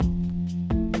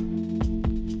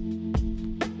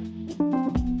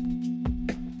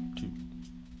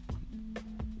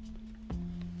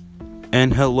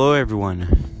And hello everyone,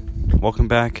 welcome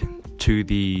back to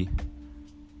the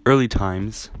early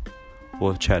times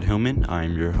with Chad Hillman.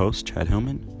 I'm your host, Chad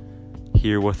Hillman,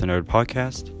 here with another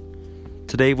podcast.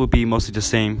 Today will be mostly the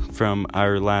same from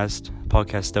our last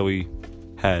podcast that we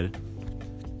had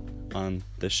on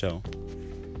this show.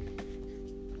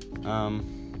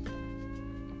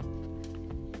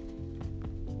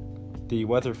 The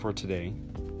weather for today,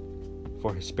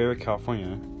 for Hesperia,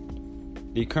 California,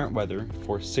 the current weather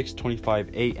for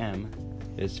 6:25 a.m.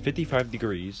 is 55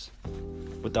 degrees,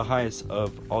 with the highest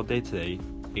of all day today,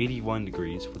 81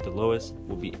 degrees, with the lowest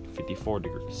will be 54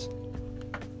 degrees.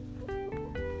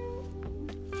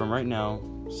 From right now,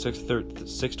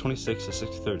 6:26 to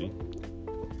 6:30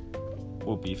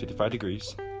 will be 55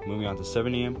 degrees. Moving on to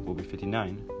 7 a.m. will be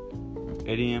 59.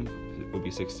 8 a.m. will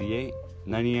be 68.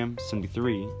 9 a.m.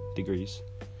 73 degrees.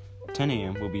 10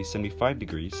 a.m. will be 75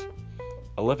 degrees.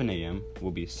 11 a.m. will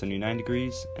be 79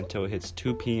 degrees until it hits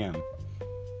 2 p.m.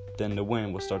 Then the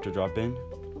wind will start to drop in.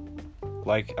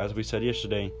 Like as we said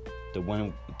yesterday, the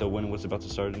wind was about to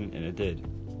start in, and it did.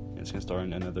 And it's going to start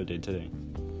in another day today.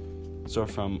 So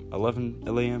from 11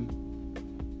 a.m.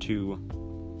 to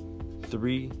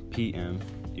 3 p.m.,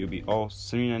 you'll be all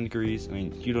 79 degrees. I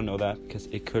mean, you don't know that because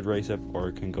it could rise up or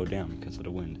it can go down because of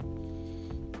the wind.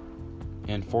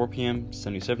 And 4 p.m.,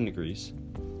 77 degrees,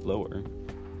 lower.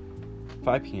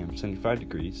 5 p.m., 75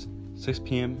 degrees. 6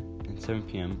 p.m. and 7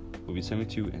 p.m. will be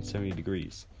 72 and 70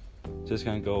 degrees. So it's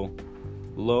going to go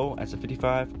low as a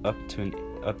 55 up to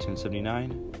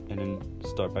 79, and then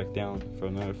start back down for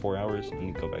another 4 hours and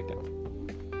then go back down.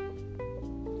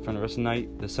 For the rest of the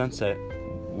night, the sun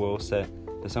will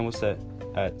set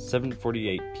at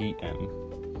 7:48 p.m.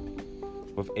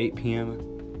 with 8 p.m.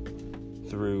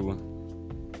 through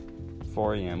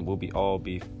 4 a.m. will be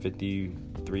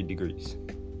 53 degrees.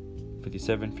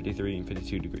 57, 53, and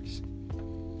 52 degrees.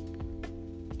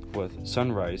 With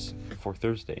sunrise for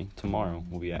Thursday, tomorrow,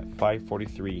 will be at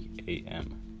 5:43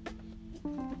 a.m.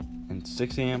 And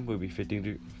 6 a.m. will be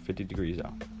 50 degrees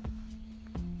out.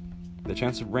 The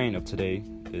chance of rain of today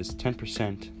is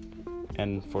 10%,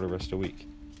 and for the rest of the week.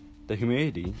 The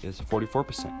humidity is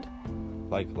 44%.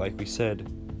 Like we said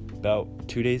about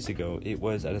 2 days ago, it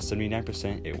was at a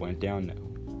 79%. It went down now.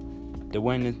 The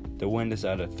wind is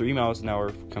at a 3 miles an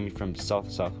hour coming from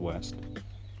south-southwest.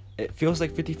 It feels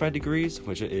like 55 degrees,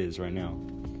 which it is right now.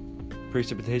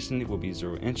 Precipitation will be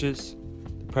 0 inches.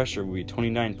 The pressure will be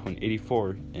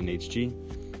 29.84 in Hg,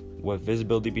 with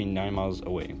visibility being 9 miles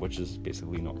away, which is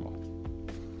basically normal.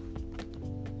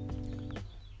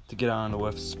 To get on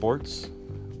with sports,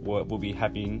 what will be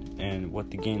happening and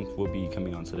what the games will be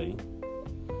coming on today.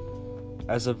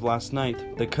 As of last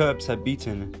night, the Cubs have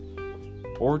beaten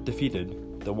or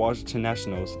defeated the Washington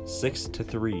Nationals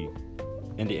 6-3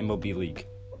 in the MLB League.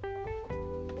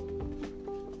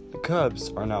 The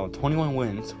Cubs are now 21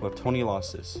 wins with 20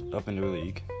 losses up in the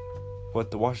league,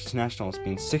 with the Washington Nationals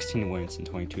being 16 wins and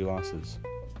 22 losses.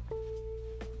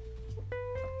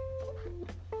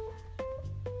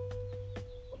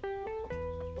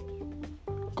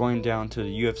 Going down to the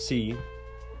UFC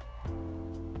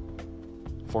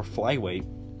for flyweight,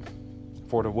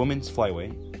 for the women's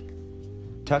flyweight,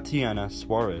 Tatiana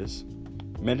Suarez,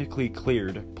 medically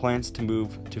cleared, plans to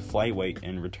move to flyweight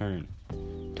and return.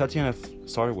 Tatiana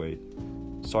Suarez,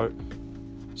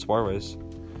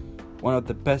 one of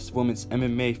the best women's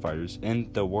MMA fighters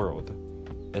in the world,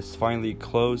 is finally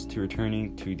close to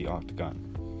returning to the octagon.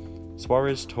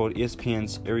 Suarez told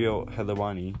ESPN's Ariel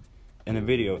Helwani in a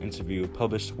video interview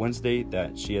published Wednesday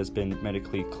that she has been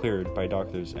medically cleared by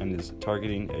doctors and is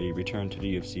targeting a return to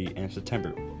the UFC in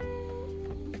September.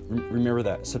 Remember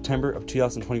that September of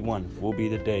 2021 will be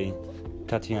the day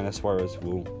Tatiana Suarez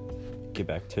will get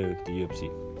back to the UFC.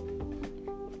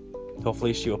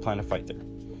 Hopefully she will plan to fight there.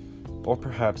 Or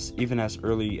perhaps even as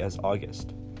early as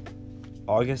August.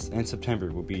 August and September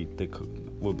will be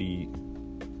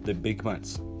the big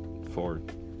months for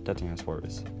Tatiana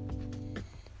Suarez.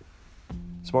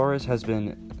 Suarez has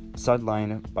been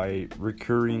sidelined by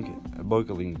recurring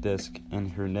boggling disc in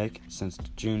her neck since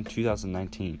June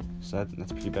 2019. So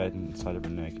that's pretty bad inside of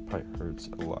her neck. It probably hurts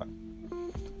a lot.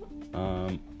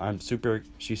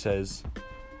 She says,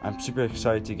 I'm super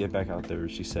excited to get back out there,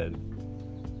 she said.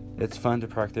 It's fun to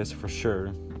practice for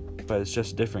sure, but it's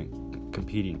just different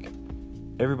competing.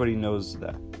 Everybody knows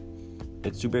that.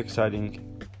 It's super exciting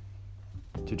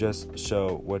to just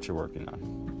show what you're working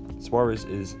on. Suarez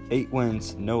is 8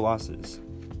 wins, no losses.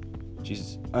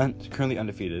 She's currently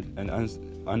undefeated and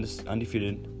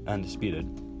undisputed.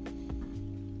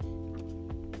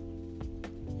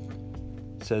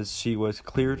 Says she was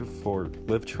cleared for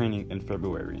live training in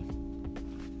February.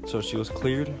 So she was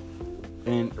cleared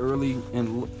in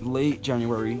late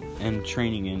January and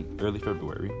training in early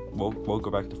February. We'll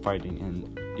go back to fighting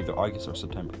in either August or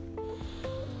September.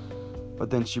 But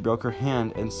then she broke her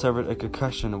hand and suffered a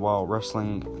concussion while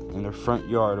wrestling in her front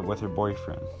yard with her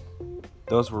boyfriend.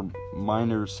 Those were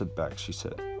minor setbacks, she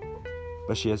said.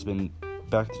 But she has been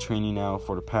back to training now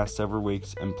for the past several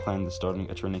weeks and plans on starting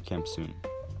a training camp soon.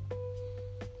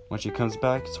 When she comes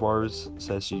back, Suarez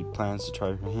says she plans to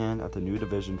try her hand at the new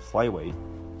division flyweight.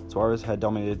 Suarez had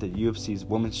dominated the UFC's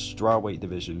women's strawweight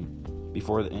division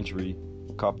before the injury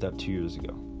popped up 2 years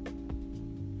ago.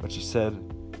 But she said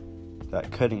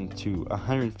that cutting to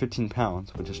 115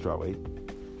 pounds, which is strawweight,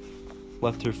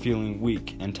 left her feeling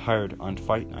weak and tired on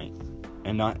fight night,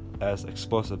 and not as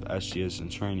explosive as she is in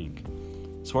training.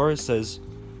 Suarez says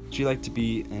she liked to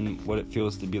be in what it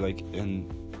feels to be like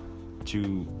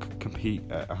to compete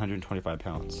at 125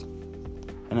 pounds,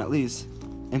 and at least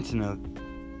internally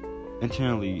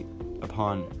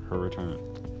upon her return.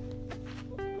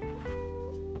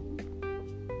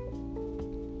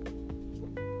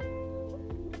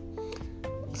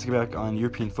 Let's get back on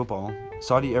European football.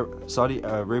 Saudi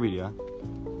Arabia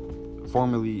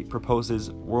formally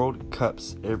proposes World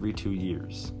Cups every 2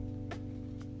 years.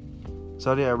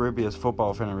 Saudi Arabia's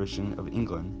Football Federation of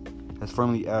England has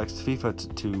formally asked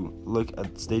FIFA to look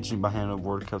at staging biennial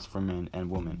World Cups for men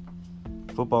and women,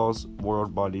 football's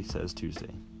world body says Tuesday.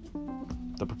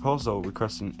 The proposal,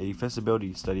 requesting a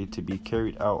feasibility study to be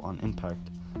carried out on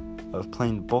impact of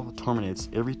playing both tournaments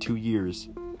every 2 years,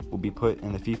 will be put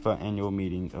in the FIFA annual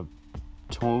meeting of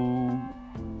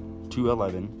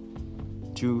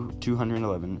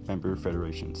 211 member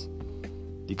federations.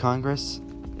 The Congress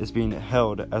is being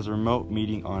held as a remote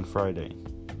meeting on Friday.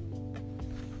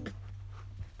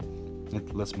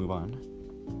 Let's move on.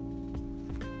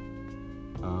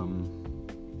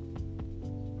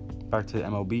 Back to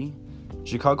MLB.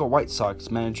 Chicago White Sox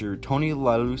manager Tony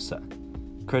La Russa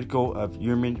critical of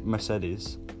Yermin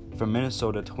Mercedes from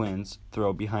Minnesota Twins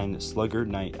throw behind slugger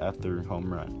night after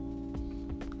home run.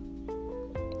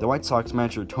 The White Sox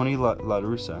manager Tony La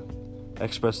Russa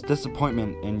expressed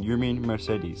disappointment in Yermin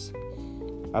Mercedes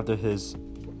after his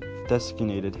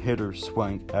designated hitter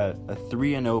swung at a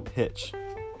 3-0 pitch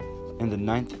in the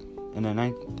ninth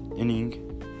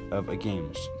inning of a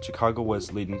game. Chicago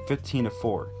was leading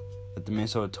 15-4 at the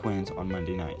Minnesota Twins on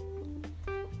Monday night.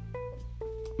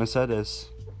 Mercedes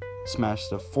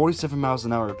smashed a 47 miles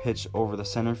an hour pitch over the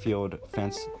center field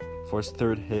fence for his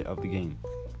third hit of the game.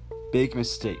 Big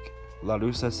mistake, La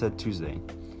Russa said Tuesday.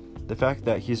 The fact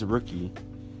that he's a rookie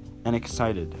and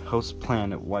excited helps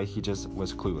plan why he just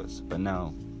was clueless, but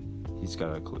now he's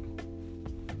got a clue.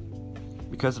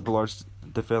 Because of the large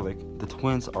deficit, the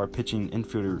Twins are pitching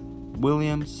infielder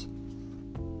Williams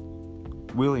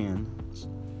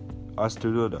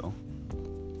Astudo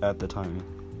at the time.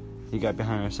 He got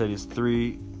behind Mercedes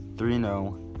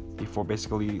 3-0 before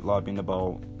basically lobbing the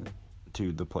ball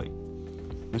to the plate.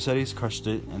 Mercedes crushed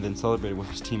it and then celebrated with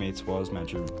his teammates while his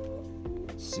manager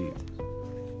seethed.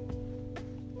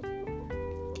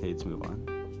 Okay, let's move on.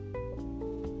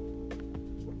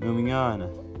 Moving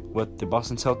on with the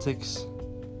Boston Celtics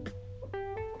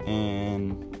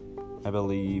and I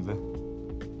believe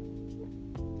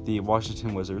the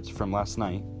Washington Wizards from last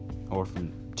night, or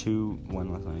from 2-1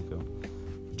 last night ago.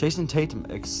 Jason Tatum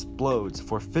explodes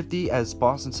for 50 as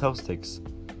Boston Celtics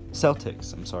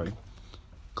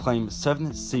claim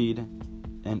 7th seed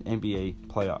in NBA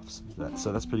playoffs.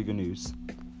 So that's pretty good news.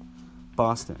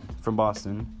 From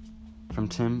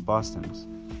Tim Boston's.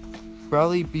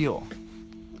 Bradley Beal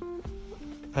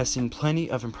has seen plenty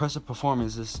of impressive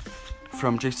performances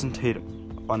from Jason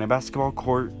Tatum on a basketball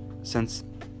court since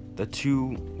the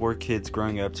two were kids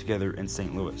growing up together in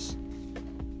St. Louis.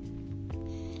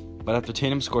 But after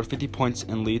Tatum scored 50 points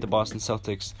and lead the Boston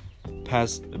Celtics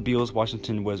past Beal's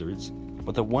Washington Wizards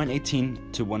with a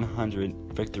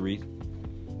 118-100 victory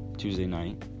Tuesday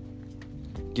night,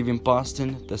 giving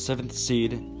Boston the 7th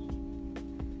seed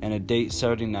and a date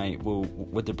Saturday night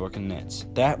with the Brooklyn Nets.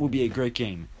 That will be a great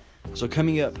game. So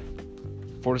coming up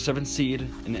for the 7th seed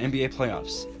in the NBA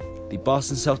playoffs, the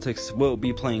Boston Celtics will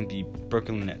be playing the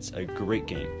Brooklyn Nets. A great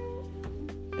game.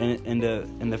 And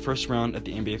in the first round of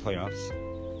the NBA playoffs,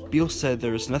 Beal said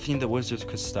there was nothing the Wizards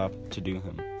could stop to do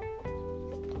him.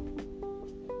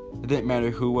 It didn't matter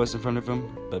who was in front of him,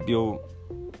 but Beal,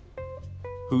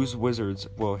 whose Wizards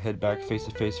will head back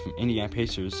face-to-face from Indiana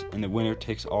Pacers in the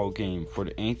winner-takes-all game for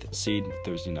the 8th seed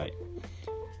Thursday night.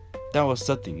 That was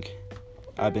something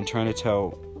I've been trying to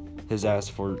tell his ass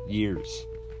for years.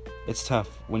 It's tough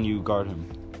when you guard him.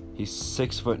 He's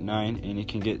 6'9" and he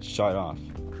can get shot off.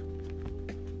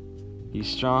 He's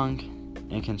strong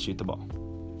and can shoot the ball.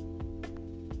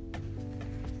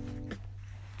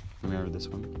 remember this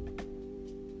one.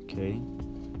 Okay.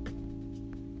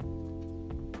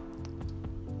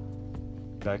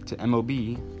 Back to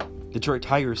MLB. Detroit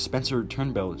Tigers' Spencer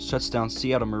Turnbull shuts down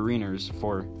Seattle Mariners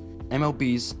for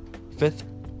MLB's 5th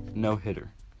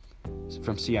no-hitter.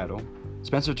 From Seattle,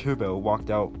 Spencer Turnbull walked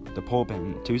out the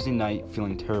bullpen Tuesday night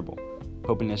feeling terrible,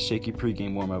 hoping a shaky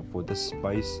pregame warm-up would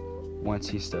suffice once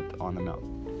he stepped on the mound.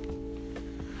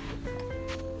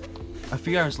 A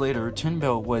few hours later,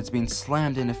 Turnbull was being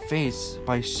slammed in the face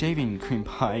by shaving cream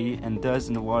pie and dust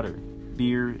in the water,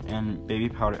 beer, and baby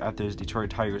powder after his Detroit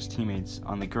Tigers teammates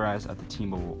on the grass at the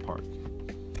T-Mobile Park.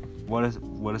 What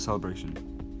a celebration.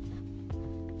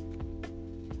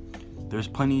 There's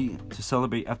plenty to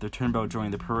celebrate after Turnbull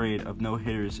joined the parade of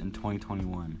no-hitters in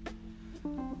 2021.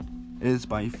 It is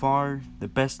by far the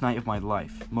best night of my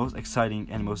life, most exciting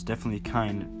and most definitely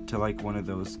kind to like one of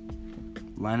those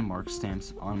landmark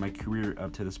stamps on my career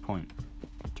up to this point,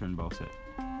 Turnbull said.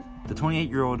 The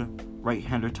 28-year-old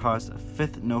right-hander tossed a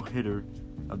 5th no-hitter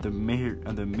of the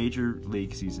major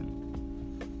league season,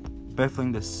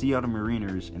 baffling the Seattle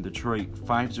Mariners in Detroit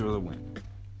 5-0 win.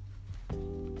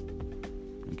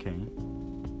 Okay.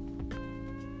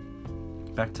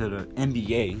 Back to the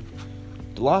NBA.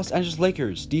 The Los Angeles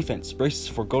Lakers defense braces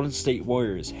for Golden State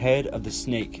Warriors head of the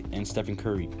Snake and Stephen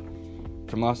Curry.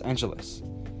 From Los Angeles.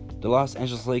 The Los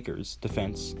Angeles Lakers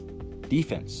defense,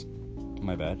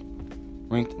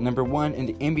 ranked number 1 in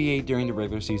the NBA during the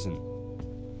regular season,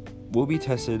 will be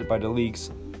tested by the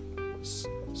league's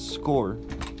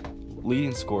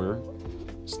leading scorer,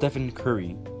 Stephen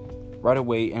Curry, right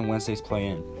away in Wednesday's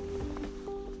play-in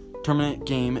tournament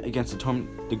game against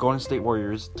the Golden State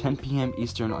Warriors, 10 p.m.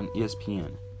 Eastern on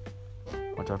ESPN.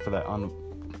 Watch out for that on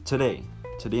today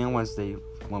on Wednesday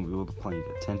when we will be playing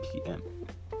at 10 p.m.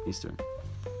 Eastern.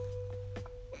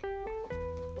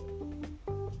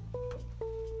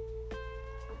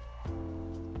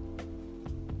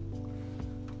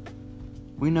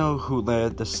 We know who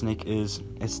led the Snake is.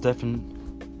 It's Steph,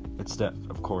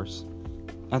 of course.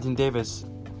 Anthony Davis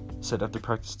said after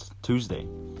practice Tuesday,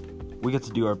 "We get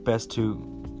to do our best to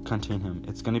contain him.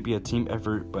 It's going to be a team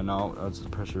effort, but not under the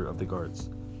pressure of the guards.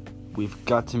 We've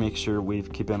got to make sure we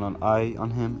keep an eye on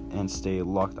him and stay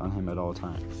locked on him at all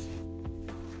times."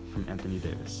 From Anthony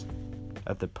Davis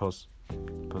at the post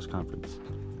conference.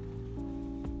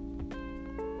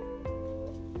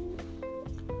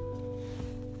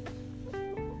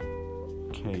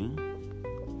 Okay,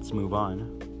 let's move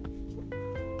on.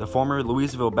 The former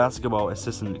Louisville basketball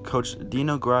assistant coach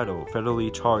Dino Grado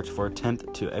federally charged for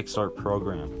attempt to X-Start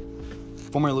program.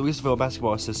 Former Louisville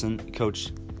basketball assistant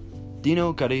coach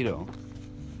Dino Grado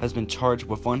has been charged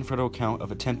with 1 federal count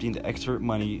of attempting to extort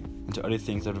money into other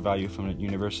things of value from the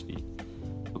university,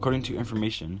 according to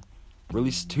information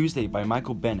released Tuesday by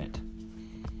Michael Bennett,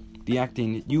 the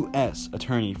acting U.S.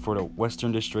 attorney for the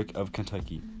Western District of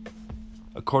Kentucky.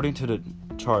 According to the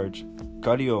charge,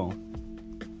 Gadio,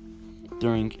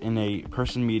 in a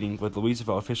person meeting with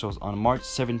Louisville officials on March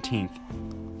 17th,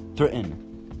 threatened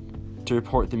to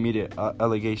report the media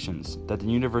allegations that the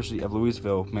University of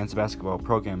Louisville men's basketball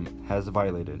program has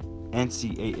violated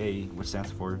NCAA, which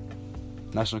stands for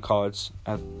National College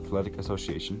Athletic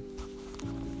Association,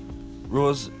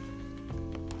 rules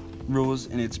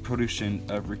in its production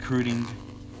of recruiting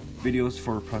videos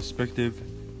for prospective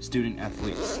student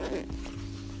athletes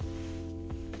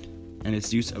and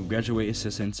its use of graduate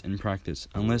assistants in practice,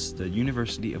 unless the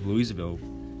University of Louisville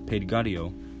paid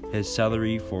Gaudio his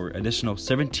salary for additional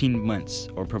 17 months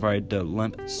or provide the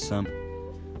lump sum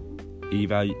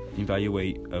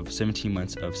evaluate of 17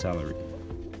 months of salary.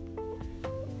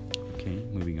 Okay,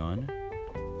 moving on.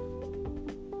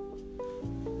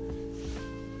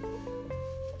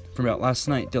 From about last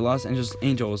night, the Los Angeles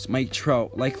Angels' Mike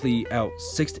Trout likely out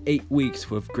 6 to 8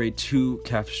 weeks with grade 2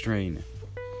 calf strain.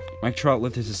 Mike Trout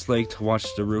lifted his leg to watch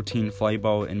the routine fly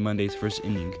ball in Monday's first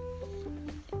inning,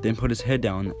 then put his head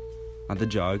down on the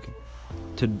jog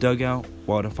to the dugout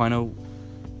while the final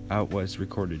out was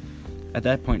recorded. At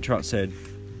that point, Trout said,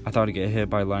 "I thought I'd get hit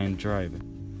by a line drive."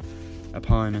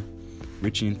 Upon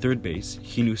reaching third base,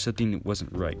 he knew something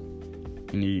wasn't right,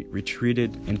 and he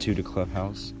retreated into the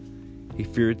clubhouse. He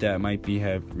feared that it might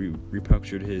have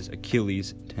ruptured his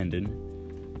Achilles tendon.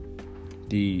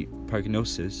 The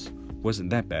prognosis wasn't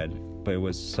that bad, but it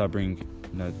was sobering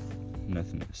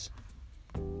nothingness.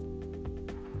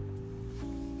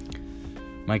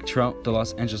 Mike Trout, the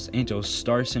Los Angeles Angels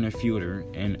star center fielder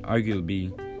and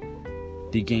arguably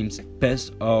the game's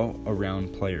best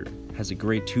all-around player, has a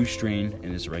grade 2 strain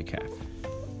in his right calf.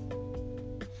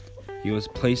 He was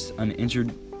placed on the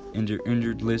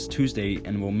injured list Tuesday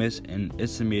and will miss an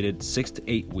estimated 6 to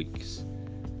 8 weeks.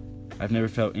 I've never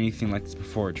felt anything like this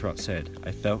before, Trout said.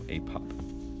 I felt a pop.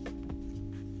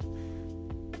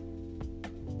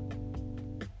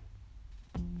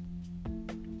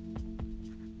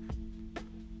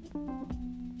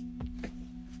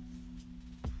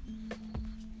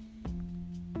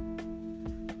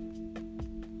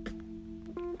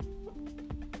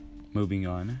 Moving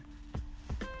on.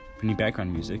 For new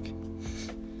background music.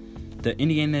 The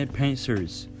Indiana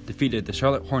Pacers defeated the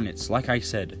Charlotte Hornets, like I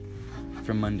said,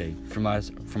 from our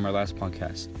last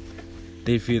podcast.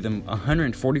 They defeated them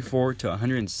 144 to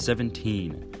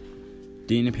 117.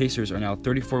 The Indiana Pacers are now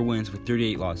 34 wins with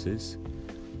 38 losses,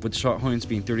 with the Charlotte Hornets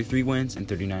being 33 wins and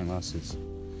 39 losses.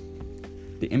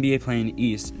 The NBA playing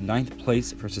East, 9th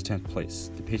place versus 10th place.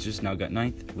 The Pacers now got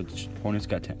 9th, with the Hornets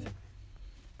got 10th.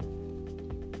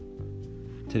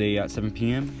 Today at 7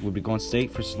 p.m. will be Golden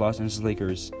State versus Los Angeles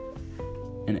Lakers.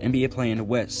 And NBA play in the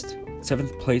West,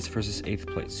 7th place versus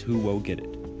 8th place. Who will get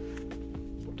it?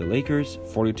 The Lakers,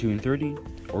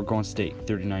 42-30, or Golden State,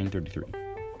 39-33.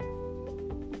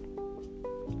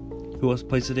 Who else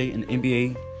plays today in the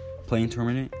NBA playing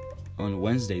tournament on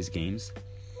Wednesday's games?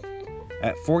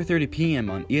 At 4:30 p.m.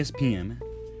 on ESPN,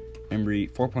 Embry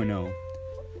 4.0,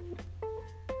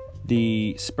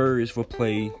 the Spurs will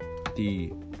play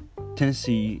the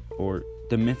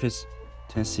Memphis,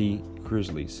 Tennessee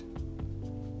Grizzlies.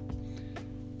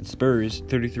 The Spurs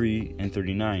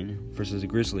 33-39 versus the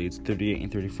Grizzlies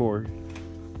 38-34.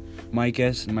 My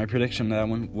prediction on that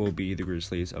one will be the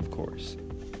Grizzlies, of course.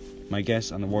 My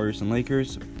guess on the Warriors and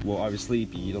Lakers will obviously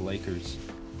be the Lakers,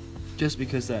 just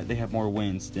because that they have more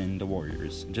wins than the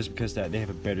Warriors, just because that they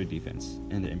have a better defense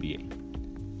in the NBA.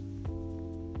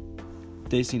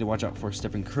 They just need to watch out for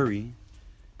Stephen Curry,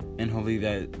 and hopefully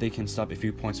that they can stop a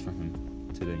few points from him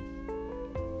today.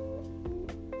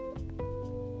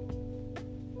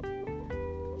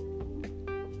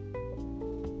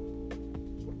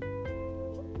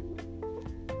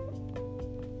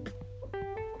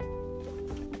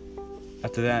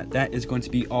 After that is going to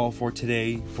be all for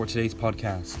today's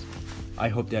podcast. I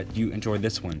hope that you enjoyed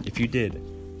this one. If you did,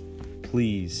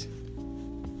 please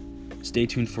stay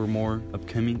tuned for more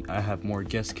upcoming. I have more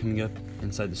guests coming up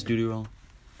inside the studio.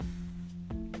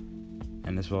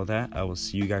 And as well as that, I will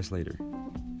see you guys later.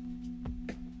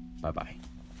 Bye-bye.